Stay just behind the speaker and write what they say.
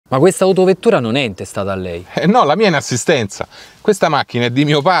Ma questa autovettura non è intestata a lei? No, la mia è in assistenza. Questa macchina è di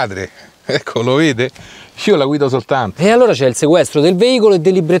mio padre. Ecco, lo vede? Io la guido soltanto. E allora c'è il sequestro del veicolo e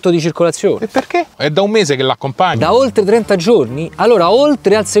del libretto di circolazione. E perché? È da un mese che l'accompagno. Da oltre 30 giorni? Allora,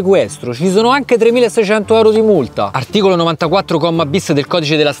 oltre al sequestro, ci sono anche 3.600 euro di multa. Articolo 94, bis del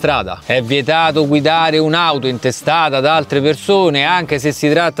codice della strada. È vietato guidare un'auto intestata ad altre persone, anche se si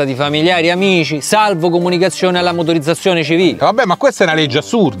tratta di familiari e amici, salvo comunicazione alla motorizzazione civile. Vabbè, ma questa è una legge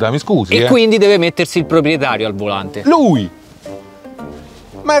assurda, mi scusi. E quindi deve mettersi il proprietario al volante. Lui!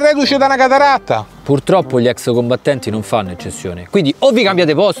 Ma è reduce da una cataratta. Purtroppo gli ex combattenti non fanno eccezione. Quindi o vi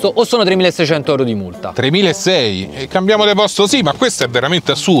cambiate posto o sono 3.600 euro di multa. 3.600? E cambiamo di posto sì, ma questo è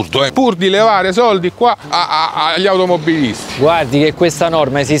veramente assurdo, pur di levare soldi qua agli automobilisti. Guardi che questa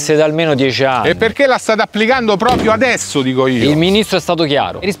norma esiste da almeno 10 anni. E perché la state applicando proprio adesso, dico io? Il ministro è stato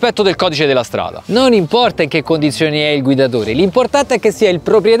chiaro. Rispetto del codice della strada. Non importa in che condizioni è il guidatore, l'importante è che sia il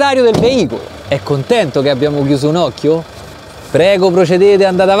proprietario del veicolo. È contento che abbiamo chiuso un occhio? Prego, procedete,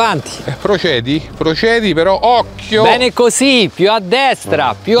 andate avanti. Procedi, però occhio. Bene così, più a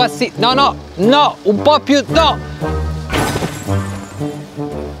destra, più a sinistra. No, un po' più, no.